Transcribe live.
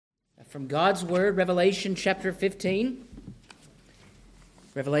From God's Word, Revelation chapter 15.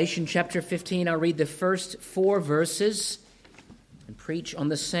 Revelation chapter 15, I'll read the first 4 verses and preach on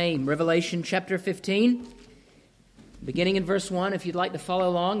the same. Revelation chapter 15, beginning in verse 1. If you'd like to follow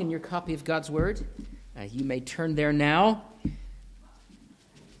along in your copy of God's Word, you may turn there now.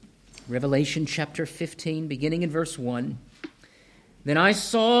 Revelation chapter 15, beginning in verse 1. Then I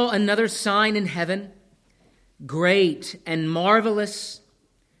saw another sign in heaven, great and marvelous,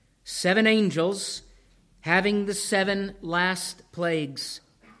 7 angels having the 7 last plagues.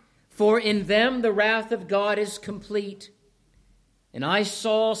 For in them the wrath of God is complete. And I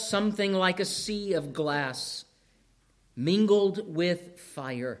saw something like a sea of glass, mingled with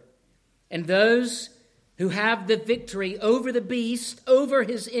fire. And those who have the victory over the beast, over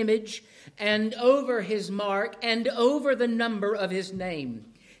his image, and over his mark, and over the number of his name,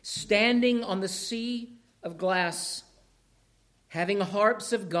 standing on the sea of glass, having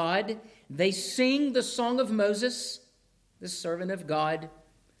harps of God, they sing the song of Moses, the servant of God,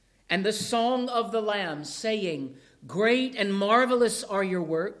 and the song of the Lamb, saying, Great and marvelous are your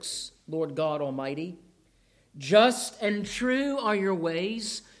works, Lord God Almighty. Just and true are your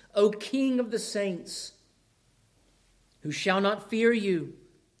ways, O King of the saints. Who shall not fear you,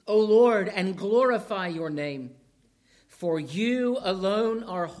 O Lord, and glorify your name? For you alone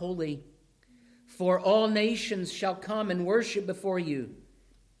are holy. For all nations shall come and worship before you,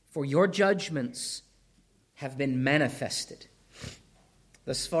 for your judgments have been manifested.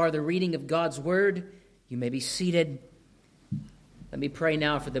 Thus far, the reading of God's word. You may be seated. Let me pray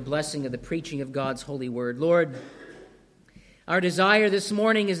now for the blessing of the preaching of God's holy word. Lord, our desire this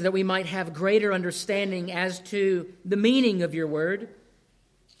morning is that we might have greater understanding as to the meaning of your word,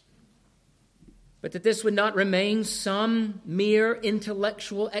 but that this would not remain some mere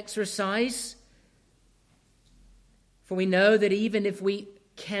intellectual exercise. For we know that even if we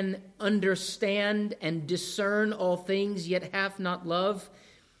can understand and discern all things, yet have not love,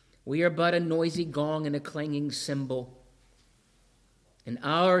 we are but a noisy gong and a clanging cymbal. And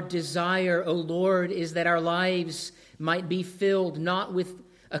our desire, O Lord, is that our lives might be filled not with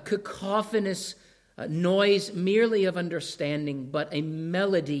a cacophonous noise merely of understanding, but a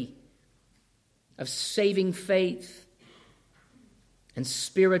melody of saving faith and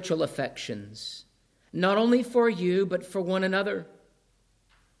spiritual affections, not only for you, but for one another.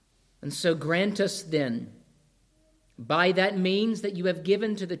 And so grant us then, by that means that you have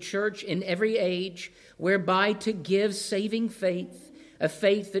given to the church in every age, whereby to give saving faith, a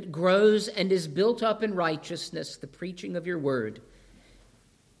faith that grows and is built up in righteousness, the preaching of your word.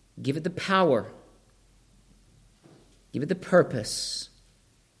 Give it the power, give it the purpose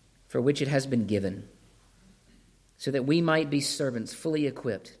for which it has been given, so that we might be servants fully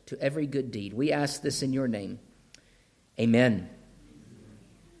equipped to every good deed. We ask this in your name. Amen.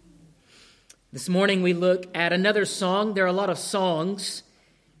 This morning we look at another song. There are a lot of songs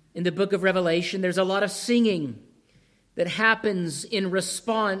in the book of Revelation. There's a lot of singing that happens in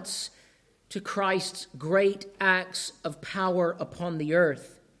response to Christ's great acts of power upon the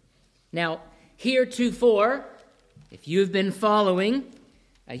earth. Now, heretofore, if you've been following,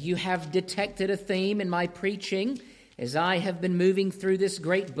 you have detected a theme in my preaching as I have been moving through this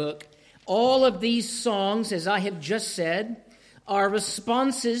great book. All of these songs, as I have just said, are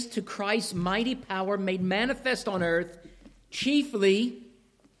responses to Christ's mighty power made manifest on earth, chiefly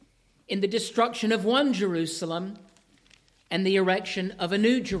in the destruction of one Jerusalem and the erection of a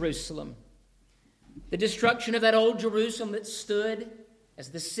new Jerusalem. The destruction of that old Jerusalem that stood as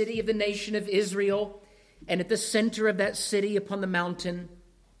the city of the nation of Israel, and at the center of that city upon the mountain,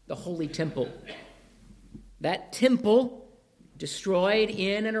 the Holy Temple. That temple, destroyed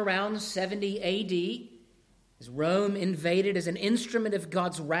in and around 70 A.D., as Rome invaded as an instrument of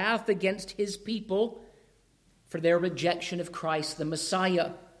God's wrath against his people for their rejection of Christ the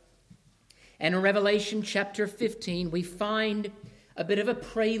Messiah. And in Revelation chapter 15, we find a bit of a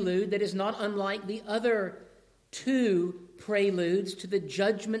prelude that is not unlike the other 2 preludes to the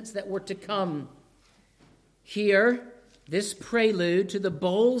judgments that were to come. Here, this prelude to the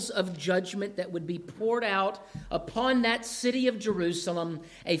bowls of judgment that would be poured out upon that city of Jerusalem,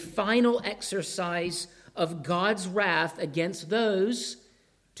 a final exercise of God's wrath against those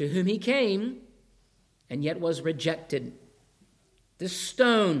to whom he came and yet was rejected. The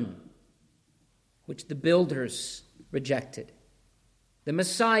stone which the builders rejected. The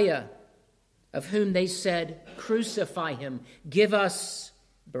Messiah of whom they said, crucify him, give us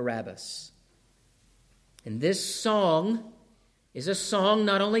Barabbas. And this song is a song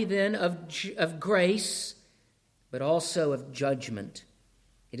not only then of grace, but also of judgment.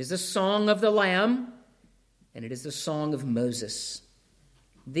 It is a song of the Lamb, and it is the song of Moses.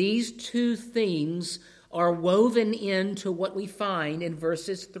 These two themes are woven into what we find in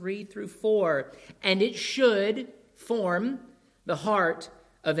verses 3 through 4, and it should form the heart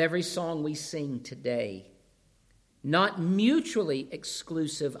of every song we sing today. Not mutually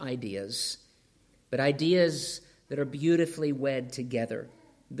exclusive ideas, but ideas that are beautifully wed together.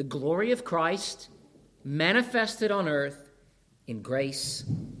 The glory of Christ manifested on earth in grace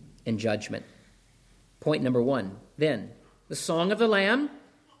and judgment. Point number 1, then, the Song of the Lamb,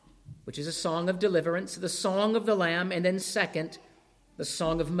 which is a song of deliverance, the Song of the Lamb, and then second, the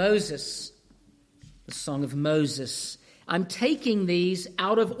Song of Moses. The Song of Moses. I'm taking these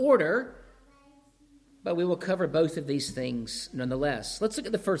out of order, but we will cover both of these things nonetheless. Let's look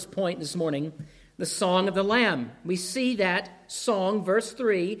at the first point this morning, the Song of the Lamb. We see that song, verse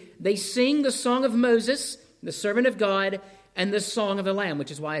 3, they sing the Song of Moses, the servant of God, and the Song of the Lamb,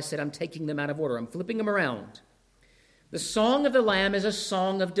 which is why I said I'm taking them out of order. I'm flipping them around. The Song of the Lamb is a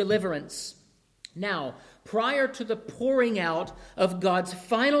song of deliverance. Now, prior to the pouring out of God's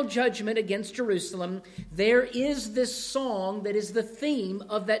final judgment against Jerusalem, there is this song that is the theme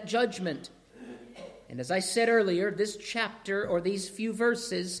of that judgment. And as I said earlier, this chapter or these few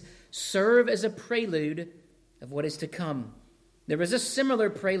verses serve as a prelude of what is to come. There is a similar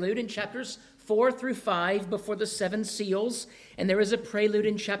prelude in chapters 4 through 5 before the 7 seals, and there is a prelude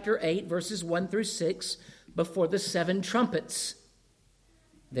in chapter 8, verses 1 through 6, before the 7 trumpets.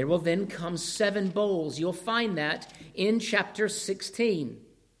 There will then come 7 bowls. You'll find that in chapter 16.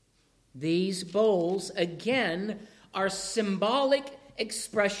 These bowls, again, are symbolic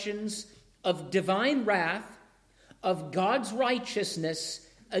expressions of divine wrath, of God's righteousness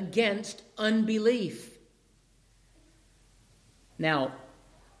against unbelief. Now,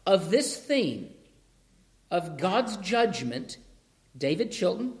 of this theme of God's judgment, David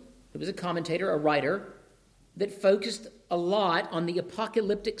Chilton, who was a commentator, a writer, that focused a lot on the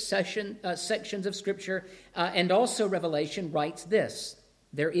apocalyptic sections of Scripture and also Revelation, writes this: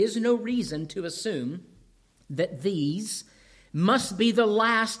 there is no reason to assume that these must be the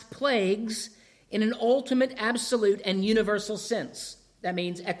last plagues in an ultimate, absolute, and universal sense. That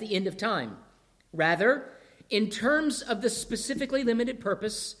means at the end of time. Rather, in terms of the specifically limited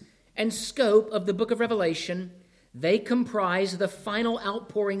purpose and scope of the book of Revelation, they comprise the final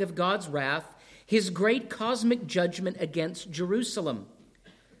outpouring of God's wrath, his great cosmic judgment against Jerusalem,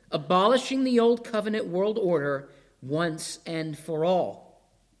 abolishing the old covenant world order once and for all.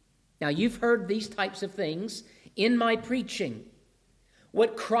 Now, you've heard these types of things in my preaching.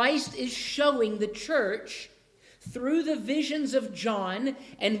 What Christ is showing the church through the visions of John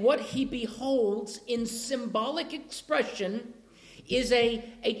and what he beholds in symbolic expression is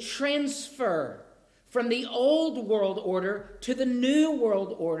a transfer from the old world order to the new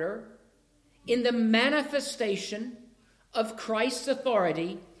world order in the manifestation of Christ's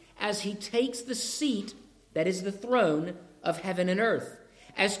authority as he takes the seat that is the throne of heaven and earth.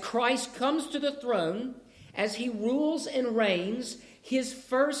 As Christ comes to the throne, as he rules and reigns, his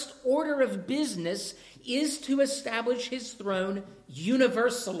first order of business is to establish his throne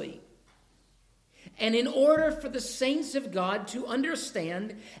universally. And in order for the saints of God to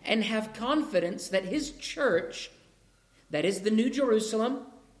understand and have confidence that his church, that is the New Jerusalem,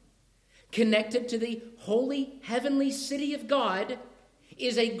 connected to the holy heavenly city of God,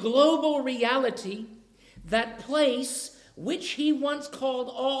 is a global reality, that place which he once called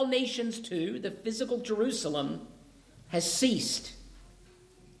all nations to, the physical Jerusalem, has ceased.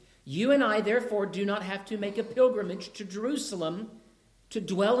 You and I, therefore, do not have to make a pilgrimage to Jerusalem to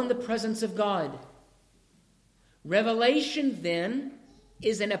dwell in the presence of God. Revelation, then,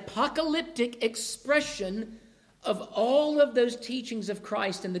 is an apocalyptic expression of all of those teachings of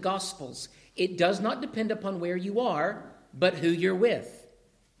Christ in the Gospels. It does not depend upon where you are, but who you're with.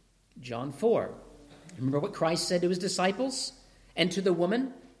 John 4. Remember what Christ said to his disciples and to the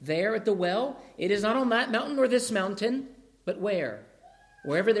woman there at the well? It is not on that mountain or this mountain, but where?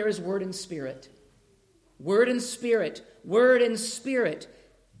 Wherever there is word and spirit. Word and spirit. Word and spirit.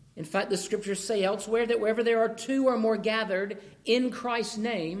 In fact, the scriptures say elsewhere that wherever there are 2 or more gathered in Christ's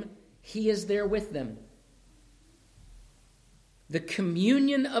name, he is there with them. The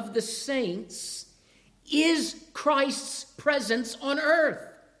communion of the saints is Christ's presence on earth.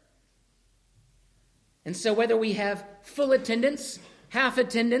 And so whether we have full attendance, half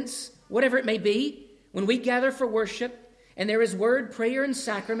attendance, whatever it may be, when we gather for worship and there is word, prayer, and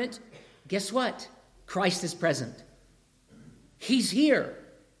sacrament, guess what? Christ is present. He's here.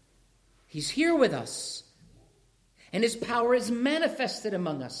 He's here with us. And his power is manifested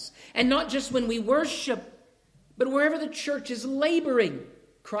among us. And not just when we worship, but wherever the church is laboring,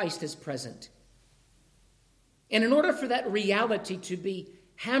 Christ is present. And in order for that reality to be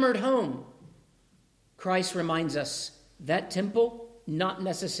hammered home, Christ reminds us that temple, not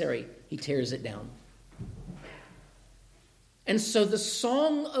necessary. He tears it down. And so the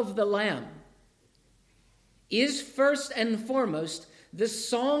song of the Lamb is first and foremost the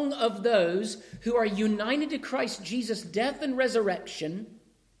song of those who are united to Christ Jesus' death and resurrection,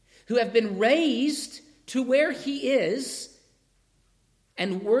 who have been raised to where he is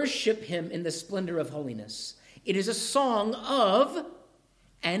and worship him in the splendor of holiness. It is a song of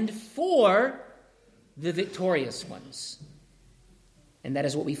and for the victorious ones. And that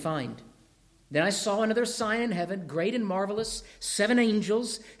is what we find. Then I saw another sign in heaven, great and marvelous, 7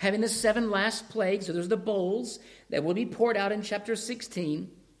 angels having the 7 last plagues. So there's the bowls that will be poured out in chapter 16.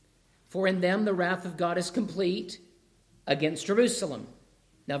 For in them the wrath of God is complete against Jerusalem.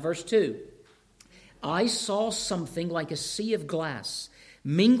 Now verse 2. I saw something like a sea of glass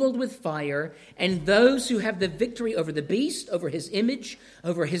mingled with fire, and those who have the victory over the beast, over his image,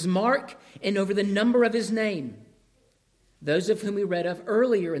 over his mark, and over the number of his name. Those of whom we read of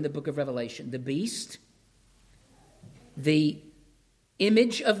earlier in the book of Revelation. The beast, the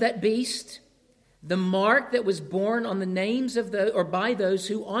image of that beast, the mark that was borne on the names of those, or by those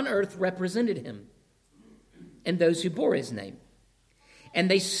who on earth represented him, and those who bore his name.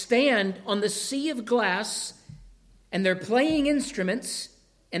 And they stand on the sea of glass, and they're playing instruments,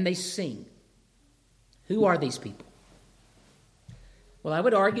 and they sing. Who are these people? Well, I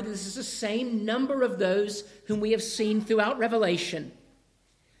would argue that this is the same number of those whom we have seen throughout Revelation.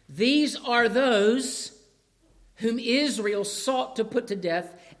 These are those whom Israel sought to put to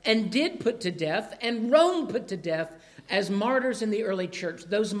death and did put to death, and Rome put to death as martyrs in the early church.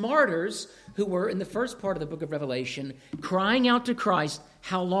 Those martyrs who were in the first part of the book of Revelation crying out to Christ,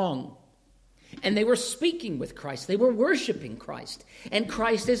 how long? And they were speaking with Christ. They were worshiping Christ. And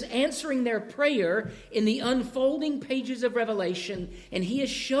Christ is answering their prayer in the unfolding pages of Revelation. And he is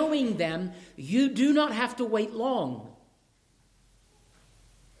showing them, you do not have to wait long.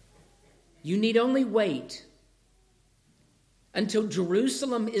 You need only wait until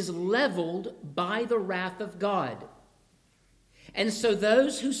Jerusalem is leveled by the wrath of God. And so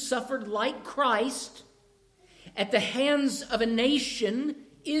those who suffered like Christ at the hands of a nation,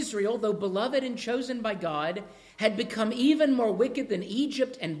 Israel, though beloved and chosen by God, had become even more wicked than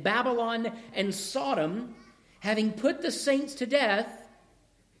Egypt and Babylon and Sodom, having put the saints to death,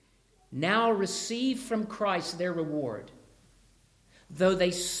 now receive from Christ their reward. Though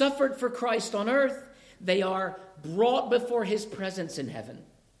they suffered for Christ on earth, they are brought before his presence in heaven,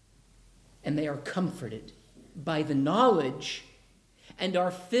 and they are comforted by the knowledge and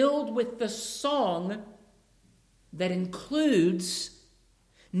are filled with the song that includes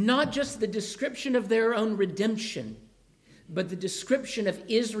not just the description of their own redemption, but the description of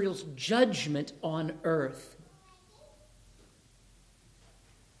Israel's judgment on earth.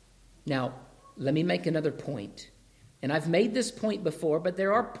 Now, let me make another point. And I've made this point before, but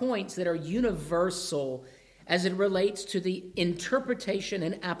there are points that are universal as it relates to the interpretation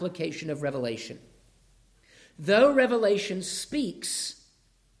and application of Revelation. Though Revelation speaks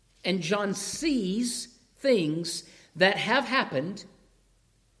and John sees things that have happened,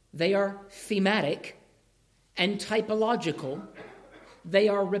 they are thematic and typological. They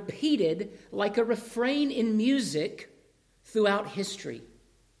are repeated like a refrain in music throughout history.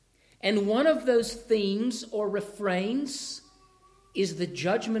 And one of those themes or refrains is the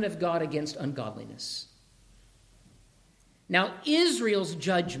judgment of God against ungodliness. Now, Israel's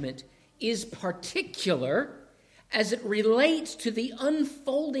judgment is particular as it relates to the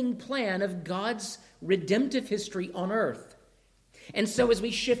unfolding plan of God's redemptive history on earth. And so as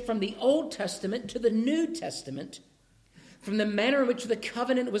we shift from the Old Testament to the New Testament, from the manner in which the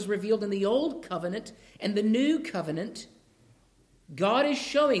covenant was revealed in the Old Covenant and the New Covenant, God is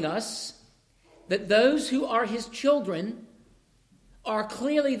showing us that those who are his children are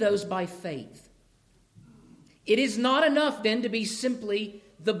clearly those by faith. It is not enough then to be simply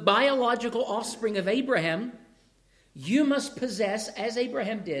the biological offspring of Abraham. You must possess, as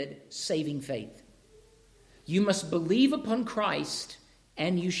Abraham did, saving faith. You must believe upon Christ,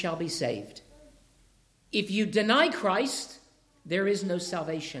 and you shall be saved. If you deny Christ, there is no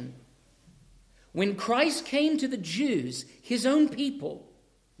salvation. When Christ came to the Jews, his own people,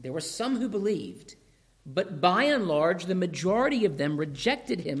 there were some who believed, but by and large, the majority of them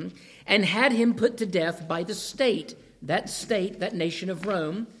rejected him and had him put to death by the state, that nation of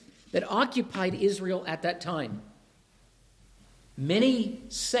Rome, that occupied Israel at that time. Many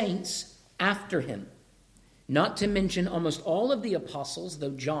saints after him, not to mention almost all of the apostles,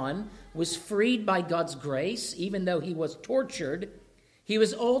 though John was freed by God's grace, even though he was tortured, he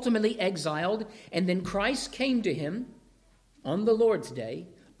was ultimately exiled, and then Christ came to him, on the Lord's Day,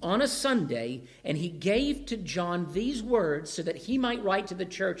 on a Sunday, and he gave to John these words so that he might write to the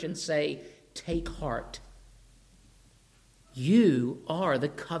church and say, take heart. You are the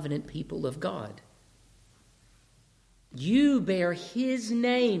covenant people of God. You bear his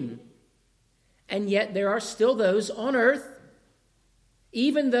name. And yet there are still those on earth,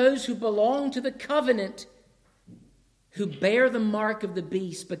 even those who belong to the covenant, who bear the mark of the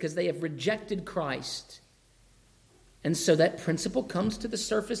beast because they have rejected Christ. And so that principle comes to the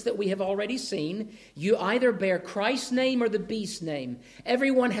surface that we have already seen. You either bear Christ's name or the beast's name.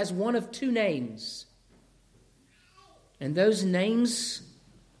 Everyone has one of two names. And those names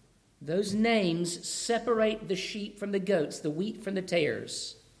separate the sheep from the goats, the wheat from the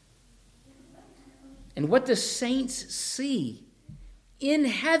tares. And what the saints see in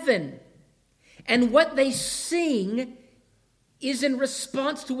heaven and what they sing is in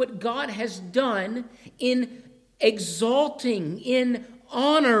response to what God has done in exalting, in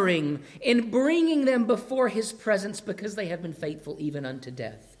honoring, in bringing them before his presence because they have been faithful even unto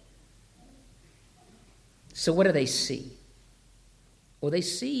death. So what do they see? Well, they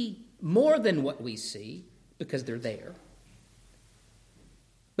see more than what we see because they're there.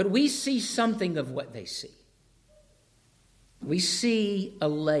 But we see something of what they see. We see a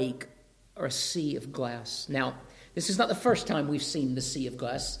lake or a sea of glass. Now, this is not the first time we've seen the sea of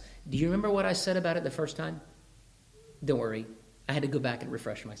glass. Do you remember what I said about it the first time? Don't worry. I had to go back and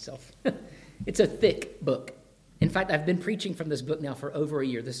refresh myself. It's a thick book. In fact, I've been preaching from this book now for over a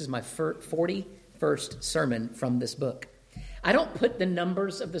year. This is my 41st sermon from this book. I don't put the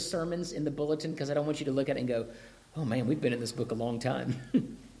numbers of the sermons in the bulletin because I don't want you to look at it and go, oh man, we've been in this book a long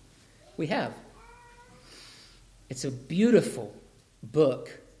time. We have. It's a beautiful book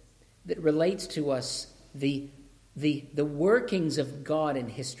that relates to us the workings of God in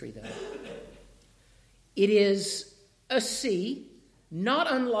history, though. It is a sea,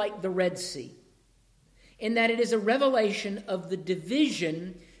 not unlike the Red Sea, in that it is a revelation of the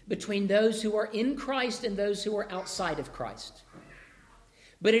division between those who are in Christ and those who are outside of Christ.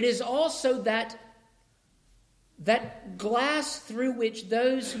 But it is also that glass through which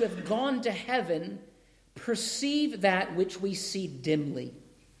those who have gone to heaven perceive that which we see dimly.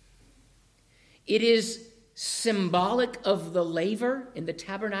 It is symbolic of the laver in the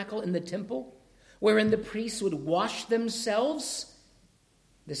tabernacle in the temple, wherein the priests would wash themselves.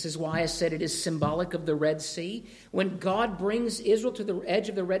 This is why I said it is symbolic of the Red Sea. When God brings Israel to the edge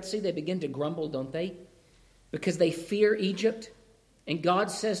of the Red Sea, they begin to grumble, don't they? Because they fear Egypt. And God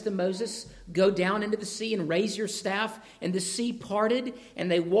says to Moses, go down into the sea and raise your staff. And the sea parted, and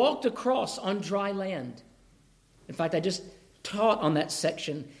they walked across on dry land. In fact, I just taught on that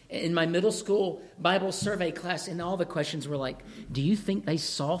section in my middle school Bible survey class, and all the questions were like, do you think they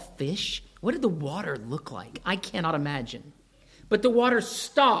saw fish? What did the water look like? I cannot imagine. But the water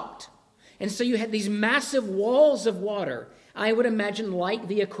stopped. And so you had these massive walls of water. I would imagine like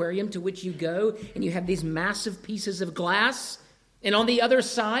the aquarium to which you go, and you have these massive pieces of glass. And on the other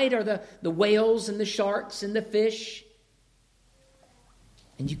side are the whales and the sharks and the fish.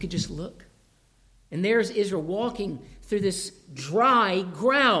 And you could just look. And there's Israel walking through this dry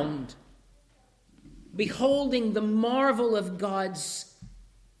ground, beholding the marvel of God's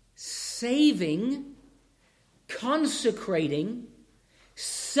saving, consecrating,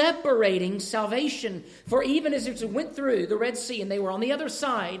 separating salvation. For even as it went through the Red Sea and they were on the other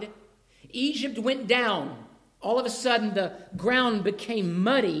side, Egypt went down. All of a sudden the ground became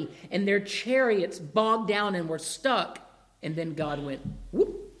muddy and their chariots bogged down and were stuck. And then God went,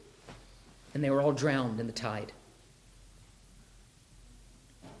 whoop, and they were all drowned in the tide.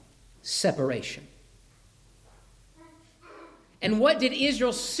 Separation. And what did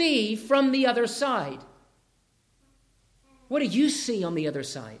Israel see from the other side? What do you see on the other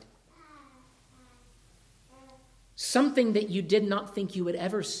side? Something that you did not think you would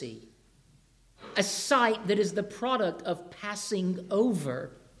ever see. A sight that is the product of passing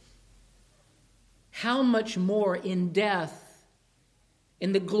over. How much more in death,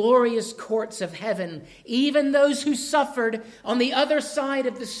 in the glorious courts of heaven, even those who suffered on the other side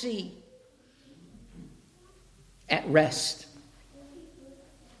of the sea, at rest.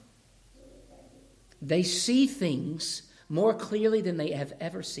 They see things more clearly than they have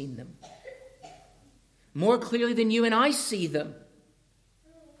ever seen them. More clearly than you and I see them.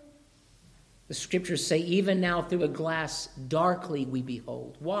 The scriptures say, even now through a glass darkly we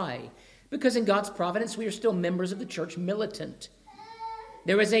behold. Why? Because in God's providence we are still members of the church militant.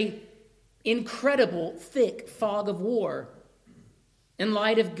 There is an incredible thick fog of war in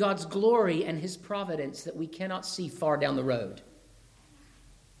light of God's glory and his providence that we cannot see far down the road.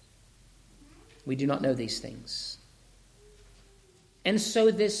 We do not know these things. And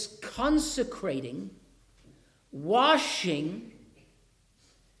so this consecrating, washing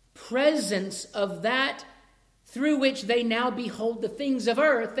presence of that through which they now behold the things of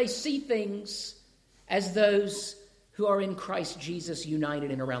earth, they see things as those who are in Christ Jesus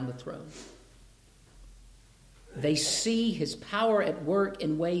united and around the throne. They see his power at work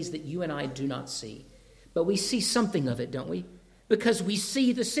in ways that you and I do not see. But we see something of it, don't we? Because we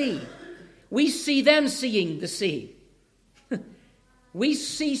see the sea. We see them seeing the sea. We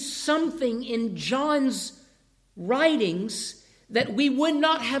see something in John's writings that we would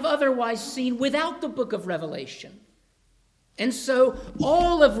not have otherwise seen without the book of Revelation. And so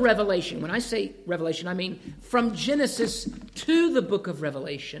all of Revelation, when I say Revelation, I mean from Genesis to the book of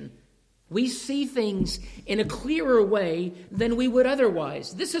Revelation, we see things in a clearer way than we would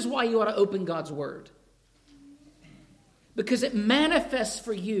otherwise. This is why you ought to open God's Word. Because it manifests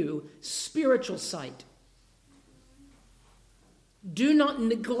for you spiritual sight. Do not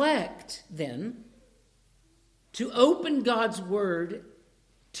neglect, then, to open God's Word,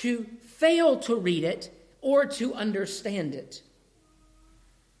 to fail to read it, or to understand it,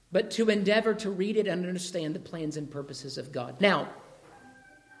 but to endeavor to read it and understand the plans and purposes of God. Now,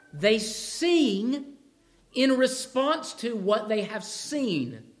 they sing in response to what they have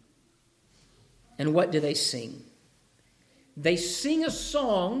seen. And what do they sing? They sing a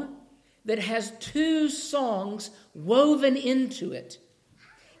song that has two songs woven into it.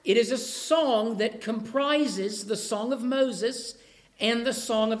 It is a song that comprises the Song of Moses and the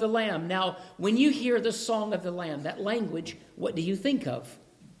Song of the Lamb. Now, when you hear the Song of the Lamb, that language, what do you think of?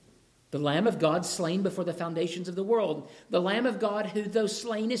 The Lamb of God slain before the foundations of the world. The Lamb of God who, though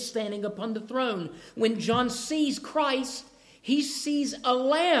slain, is standing upon the throne. When John sees Christ, he sees a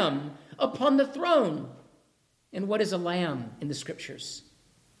lamb upon the throne. And what is a lamb in the Scriptures?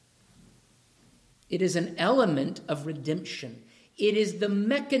 It is an element of redemption. It is the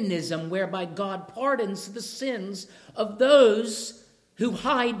mechanism whereby God pardons the sins of those who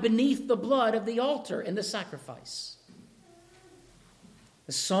hide beneath the blood of the altar and the sacrifice.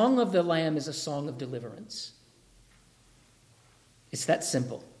 The song of the Lamb is a song of deliverance. It's that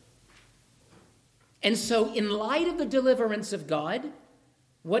simple. And so, in light of the deliverance of God,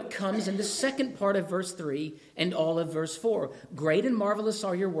 what comes in the second part of verse 3 and all of verse 4? Great and marvelous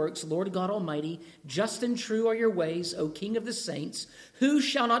are your works, Lord God Almighty. Just and true are your ways, O King of the saints. Who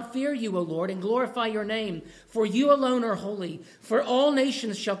shall not fear you, O Lord, and glorify your name? For you alone are holy. For all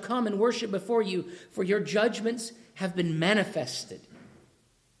nations shall come and worship before you, for your judgments have been manifested.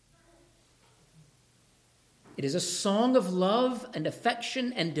 It is a song of love and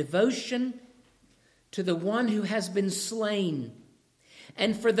affection and devotion to the one who has been slain.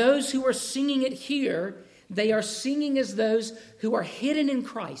 And for those who are singing it here, they are singing as those who are hidden in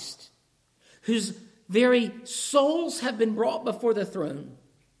Christ, whose very souls have been brought before the throne,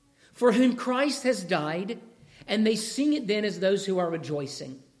 for whom Christ has died, and they sing it then as those who are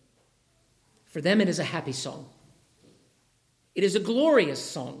rejoicing. For them it is a happy song. It is a glorious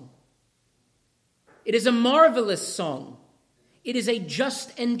song. It is a marvelous song. It is a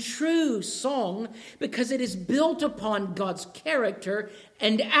just and true song because it is built upon God's character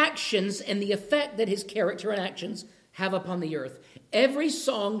and actions and the effect that his character and actions have upon the earth. Every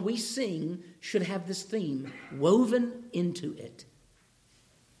song we sing should have this theme woven into it.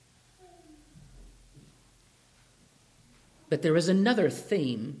 But there is another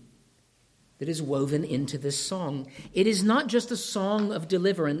theme that is woven into this song. It is not just a song of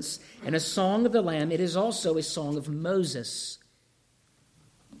deliverance and a song of the Lamb. It is also a song of Moses.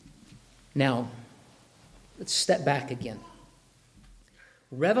 Now, let's step back again.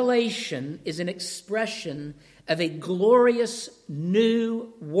 Revelation is an expression of a glorious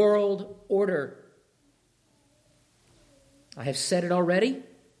new world order. I have said it already.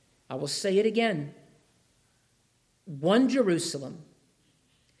 I will say it again. One Jerusalem.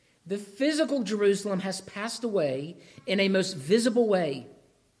 The physical Jerusalem has passed away in a most visible way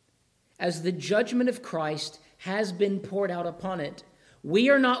as the judgment of Christ has been poured out upon it.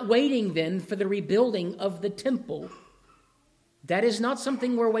 We are not waiting then for the rebuilding of the temple. That is not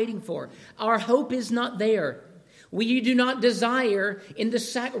something we're waiting for. Our hope is not there. We do not desire in the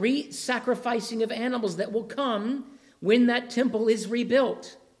sacrificing of animals that will come when that temple is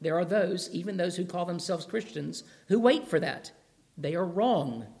rebuilt. There are those, even those who call themselves Christians, who wait for that. They are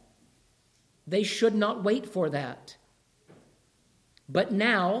wrong. They should not wait for that. But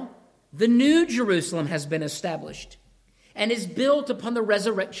now, the new Jerusalem has been established and is built upon the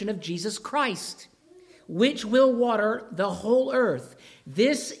resurrection of Jesus Christ, which will water the whole earth.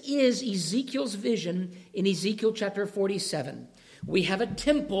 This is Ezekiel's vision in Ezekiel chapter 47. We have a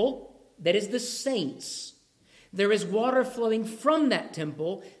temple that is the saints. There is water flowing from that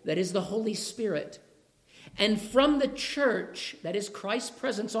temple that is the Holy Spirit. And from the church, that is Christ's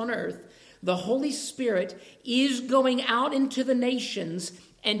presence on earth, the Holy Spirit is going out into the nations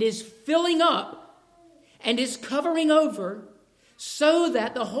and is filling up and is covering over, so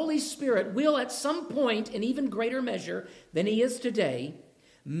that the Holy Spirit will at some point, in even greater measure than he is today,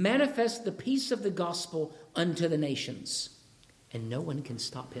 manifest the peace of the gospel unto the nations. And no one can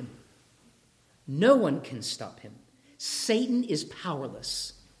stop him. No one can stop him. Satan is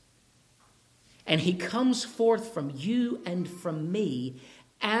powerless. And he comes forth from you and from me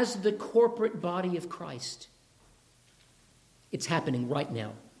as the corporate body of Christ. It's happening right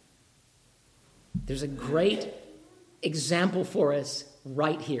now. There's a great example for us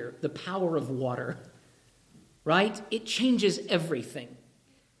right here. The power of water. Right? It changes everything.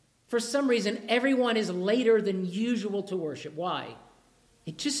 For some reason, everyone is later than usual to worship. Why?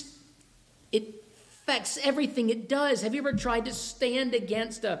 It affects everything it does. Have you ever tried to stand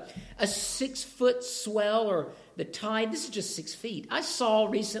against a 6-foot swell or the tide? This is just 6 feet. I saw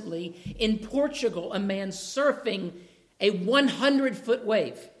recently in Portugal a man surfing a 100-foot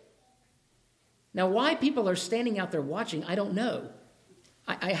wave. Now, why people are standing out there watching, I don't know.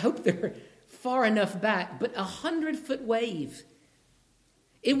 I hope they're far enough back, but a 100-foot wave,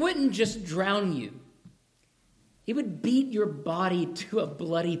 it wouldn't just drown you. It would beat your body to a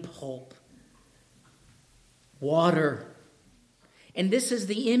bloody pulp. Water. And this is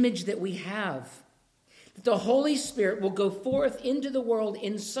the image that we have. That the Holy Spirit will go forth into the world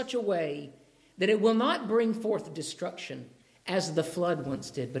in such a way that it will not bring forth destruction as the flood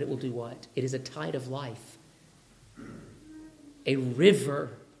once did, but it will do what? It is a tide of life. A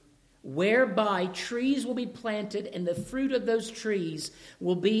river whereby trees will be planted, and the fruit of those trees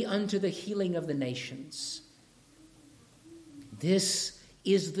will be unto the healing of the nations. This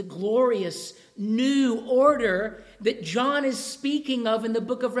is the glorious new order that John is speaking of in the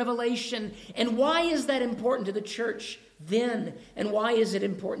book of Revelation. And why is that important to the church then? And why is it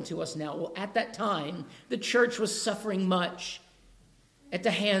important to us now? Well, at that time, the church was suffering much at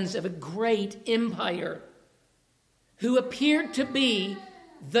the hands of a great empire who appeared to be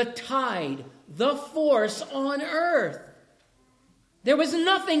the tide, the force on earth. There was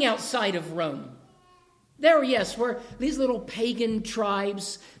nothing outside of Rome. There, yes, were these little pagan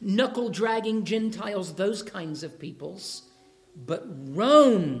tribes, knuckle-dragging Gentiles, those kinds of peoples. But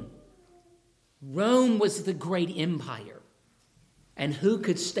Rome was the great empire. And who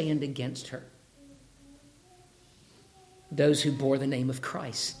could stand against her? Those who bore the name of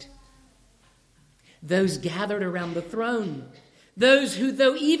Christ. Those gathered around the throne. Those who,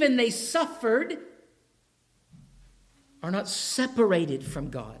 though even they suffered, are not separated from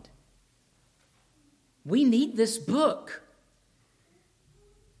God. We need this book.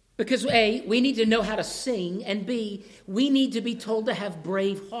 Because A, we need to know how to sing, and B, we need to be told to have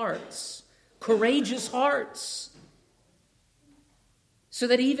brave hearts, courageous hearts, so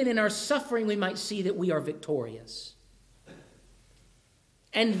that even in our suffering we might see that we are victorious.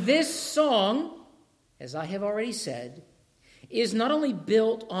 And this song, as I have already said, is not only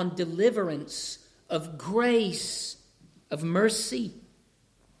built on deliverance of grace, of mercy,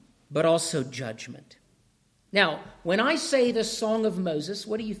 but also judgment. Now, when I say the Song of Moses,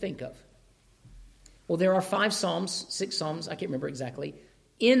 what do you think of? Well, there are 5 psalms, 6 psalms, I can't remember exactly,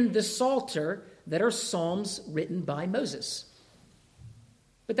 in the Psalter that are psalms written by Moses.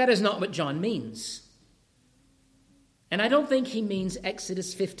 But that is not what John means. And I don't think he means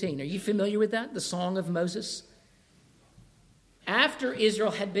Exodus 15. Are you familiar with that, the Song of Moses? After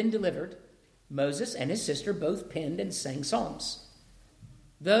Israel had been delivered, Moses and his sister both penned and sang psalms.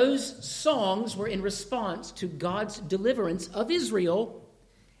 Those songs were in response to God's deliverance of Israel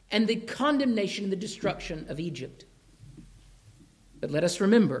and the condemnation and the destruction of Egypt. But let us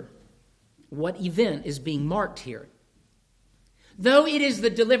remember what event is being marked here. Though it is the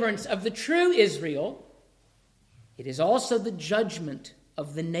deliverance of the true Israel, it is also the judgment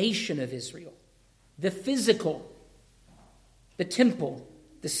of the nation of Israel, the physical, the temple,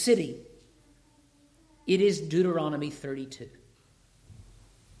 the city. It is Deuteronomy 32.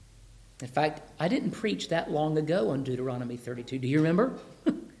 In fact, I didn't preach that long ago on Deuteronomy 32. Do you remember?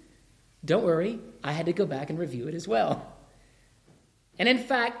 Don't worry, I had to go back and review it as well. And in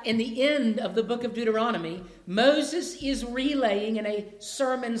fact, in the end of the book of Deuteronomy, Moses is relaying in a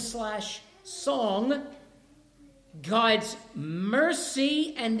sermon/song God's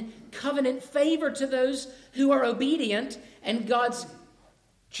mercy and covenant favor to those who are obedient, and God's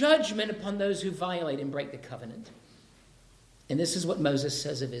judgment upon those who violate and break the covenant. And this is what Moses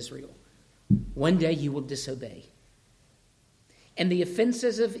says of Israel. One day you will disobey. and the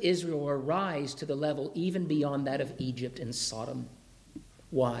offenses of Israel will rise to the level even beyond that of Egypt and Sodom.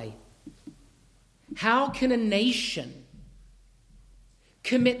 Why? How can a nation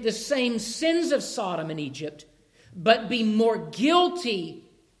commit the same sins of Sodom and Egypt, but be more guilty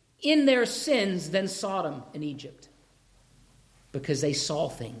in their sins than Sodom and Egypt? Because they saw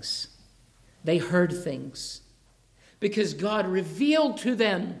things. They heard things. Because God revealed to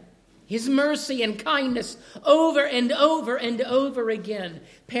them His mercy and kindness over and over and over again.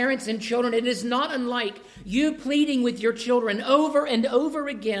 Parents and children, it is not unlike you pleading with your children over and over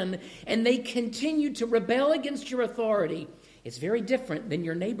again, and they continue to rebel against your authority. It's very different than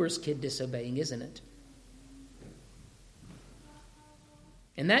your neighbor's kid disobeying, isn't it?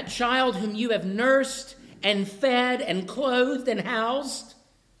 And that child whom you have nursed and fed and clothed and housed,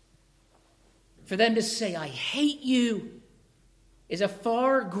 for them to say, I hate you, is a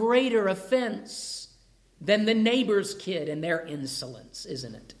far greater offense than the neighbor's kid and their insolence,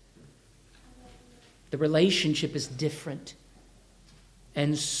 isn't it? The relationship is different.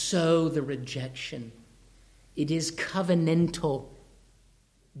 And so the rejection. It is covenantal,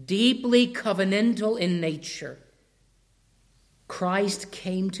 deeply covenantal in nature. Christ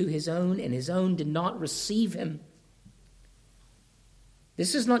came to His own, and His own did not receive Him.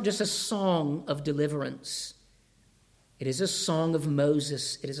 This is not just a song of deliverance. It is a song of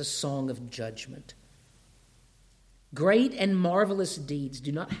Moses. It is a song of judgment. Great and marvelous deeds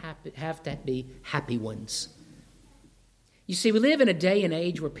do not have to be happy ones. You see, we live in a day and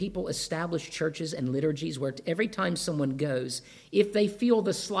age where people establish churches and liturgies where every time someone goes, if they feel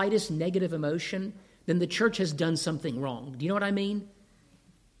the slightest negative emotion, then the church has done something wrong. Do you know what I mean?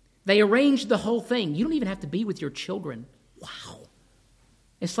 They arranged the whole thing. You don't even have to be with your children. Wow.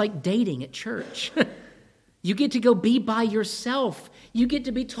 It's like dating at church. You get to go be by yourself. You get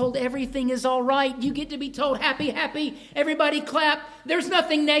to be told everything is all right. You get to be told happy, happy. Everybody clap. There's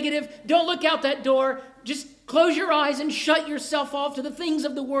nothing negative. Don't look out that door. Just close your eyes and shut yourself off to the things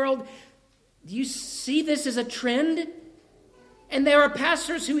of the world. Do you see this as a trend? And there are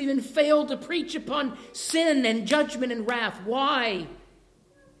pastors who even fail to preach upon sin and judgment and wrath. Why?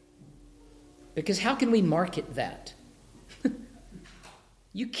 Because how can we market that?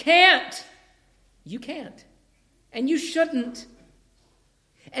 You can't. You can't. And you shouldn't.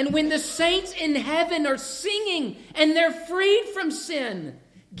 And when the saints in heaven are singing and they're freed from sin,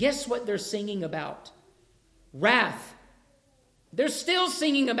 guess what they're singing about? Wrath. They're still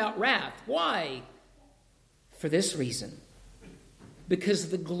singing about wrath. Why? For this reason. Because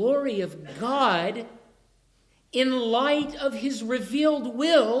the glory of God, in light of His revealed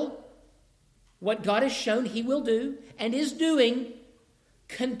will, what God has shown He will do and is doing,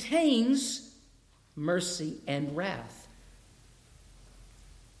 contains mercy and wrath.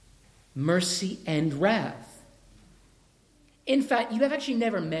 Mercy and wrath. In fact, you have actually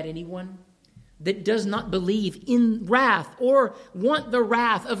never met anyone that does not believe in wrath or want the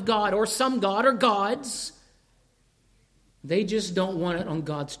wrath of God or some God or gods. They just don't want it on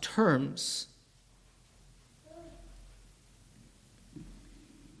God's terms.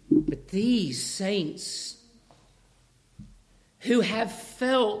 But these saints who have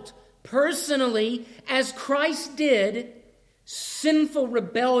felt personally, as Christ did, sinful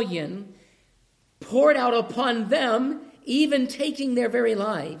rebellion poured out upon them, even taking their very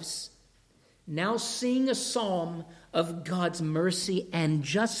lives, now sing a psalm of God's mercy and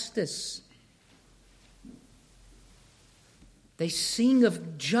justice. They sing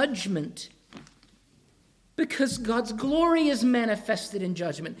of judgment because God's glory is manifested in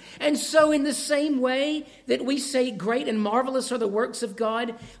judgment. And so in the same way that we say great and marvelous are the works of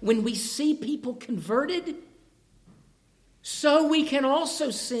God, when we see people converted, so we can also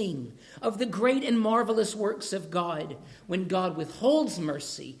sing of the great and marvelous works of God when God withholds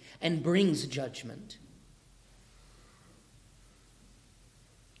mercy and brings judgment.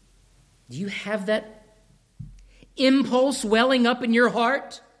 Do you have that impulse welling up in your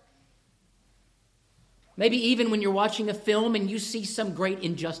heart? Maybe even when you're watching a film and you see some great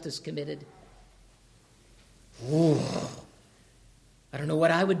injustice committed. Ooh, I don't know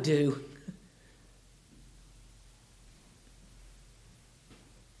what I would do.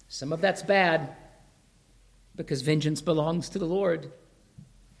 Some of that's bad because vengeance belongs to the Lord.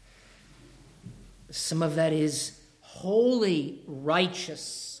 Some of that is wholly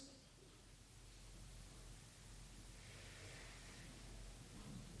righteous.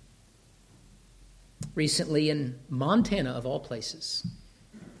 Recently in Montana, of all places,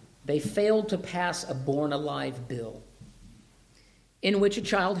 they failed to pass a Born Alive bill in which a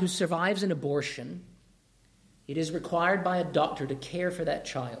child who survives an abortion, it is required by a doctor to care for that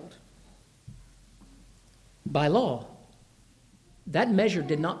child by law. that measure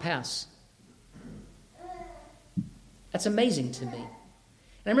did not pass. That's amazing to me.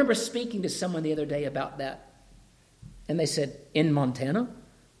 And I remember speaking to someone the other day about that. And they said, in Montana?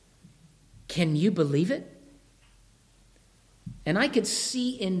 Can you believe it? And I could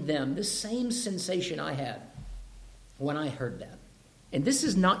see in them the same sensation I had when I heard that. And this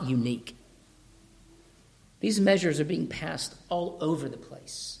is not unique. These measures are being passed all over the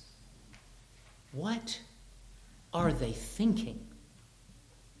place. What are they thinking?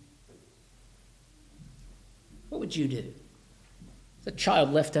 What would you do? A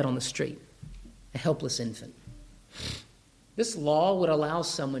child left out on the street, a helpless infant. This law would allow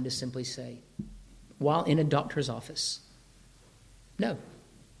someone to simply say, while in a doctor's office, no,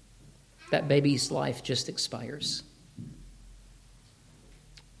 that baby's life just expires.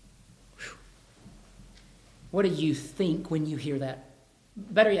 Whew. What do you think when you hear that?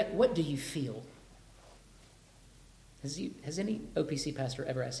 Better yet, what do you feel? Has any OPC pastor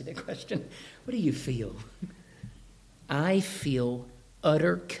ever asked you that question? What do you feel? I feel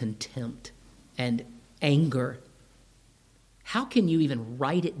utter contempt and anger. How can you even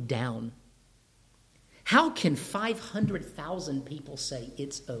write it down? How can 500,000 people say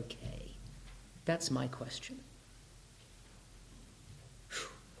it's okay? That's my question.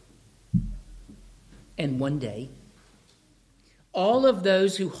 And one day, all of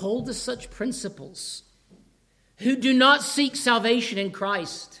those who hold to such principles, who do not seek salvation in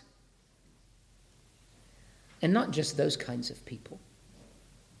Christ, and not just those kinds of people,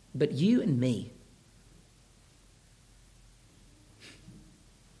 but you and me,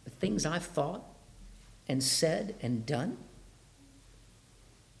 the things I've thought and said and done,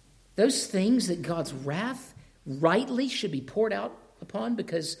 those things that God's wrath rightly should be poured out upon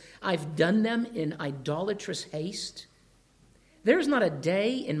because I've done them in idolatrous haste. There's not a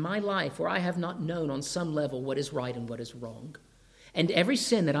day in my life where I have not known on some level what is right and what is wrong. And every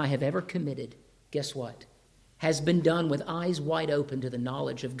sin that I have ever committed, guess what? Has been done with eyes wide open to the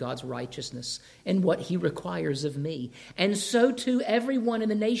knowledge of God's righteousness and what he requires of me. And so too everyone in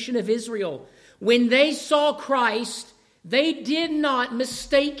the nation of Israel, when they saw Christ, they did not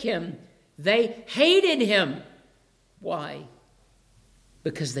mistake him. They hated him. Why?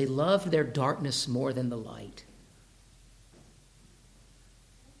 Because they loved their darkness more than the light.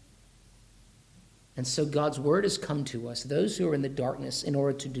 And so God's word has come to us, those who are in the darkness, in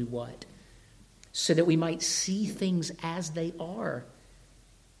order to do what? So that we might see things as they are.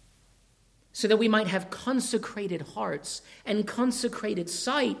 So that we might have consecrated hearts and consecrated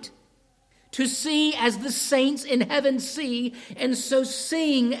sight. To see as the saints in heaven see, and so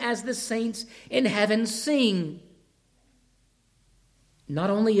sing as the saints in heaven sing. Not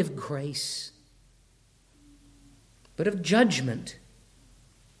only of grace, but of judgment.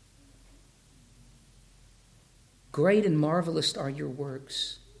 Great and marvelous are your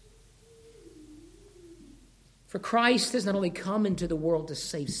works. For Christ has not only come into the world to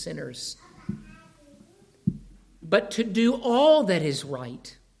save sinners, but to do all that is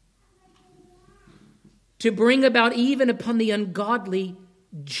right, to bring about even upon the ungodly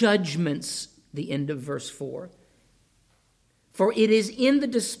judgments, the end of verse 4. For it is in the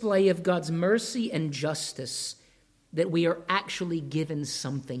display of God's mercy and justice that we are actually given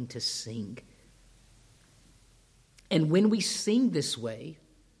something to sing. And when we sing this way,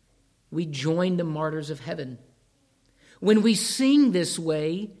 we join the martyrs of heaven. When we sing this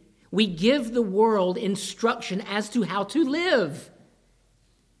way, we give the world instruction as to how to live.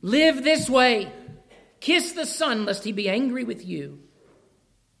 Live this way. Kiss the Son, lest he be angry with you.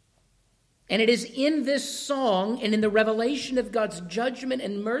 And it is in this song and in the revelation of God's judgment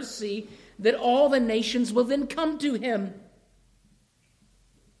and mercy that all the nations will then come to him.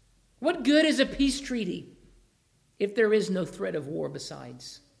 What good is a peace treaty if there is no threat of war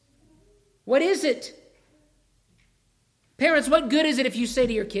besides? What is it? Parents, what good is it if you say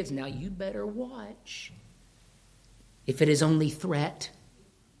to your kids, now you better watch, if it is only threat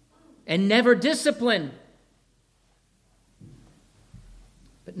and never discipline?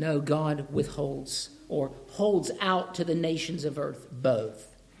 But no, God withholds or holds out to the nations of earth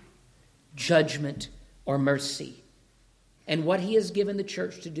both judgment or mercy. And what he has given the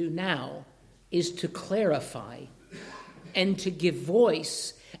church to do now is to clarify and to give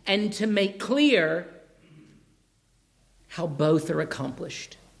voice and to make clear how both are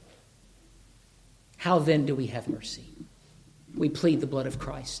accomplished. How then do we have mercy? We plead the blood of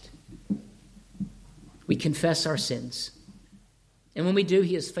Christ. We confess our sins. And when we do,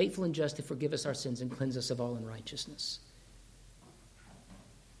 he is faithful and just to forgive us our sins and cleanse us of all unrighteousness.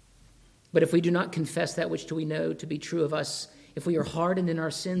 But if we do not confess that which we know to be true of us, if we are hardened in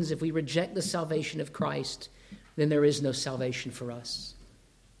our sins, if we reject the salvation of Christ, then there is no salvation for us.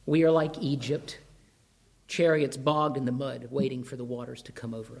 We are like Egypt, chariots bogged in the mud, waiting for the waters to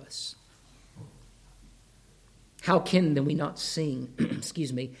come over us. How can then we not sing?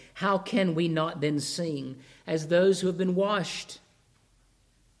 Excuse me. How can we not then sing as those who have been washed?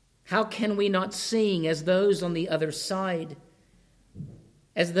 How can we not sing as those on the other side?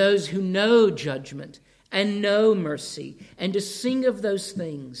 As those who know judgment and know mercy, and to sing of those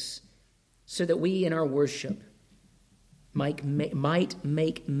things so that we in our worship might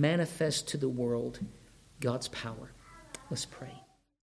make manifest to the world God's power. Let's pray.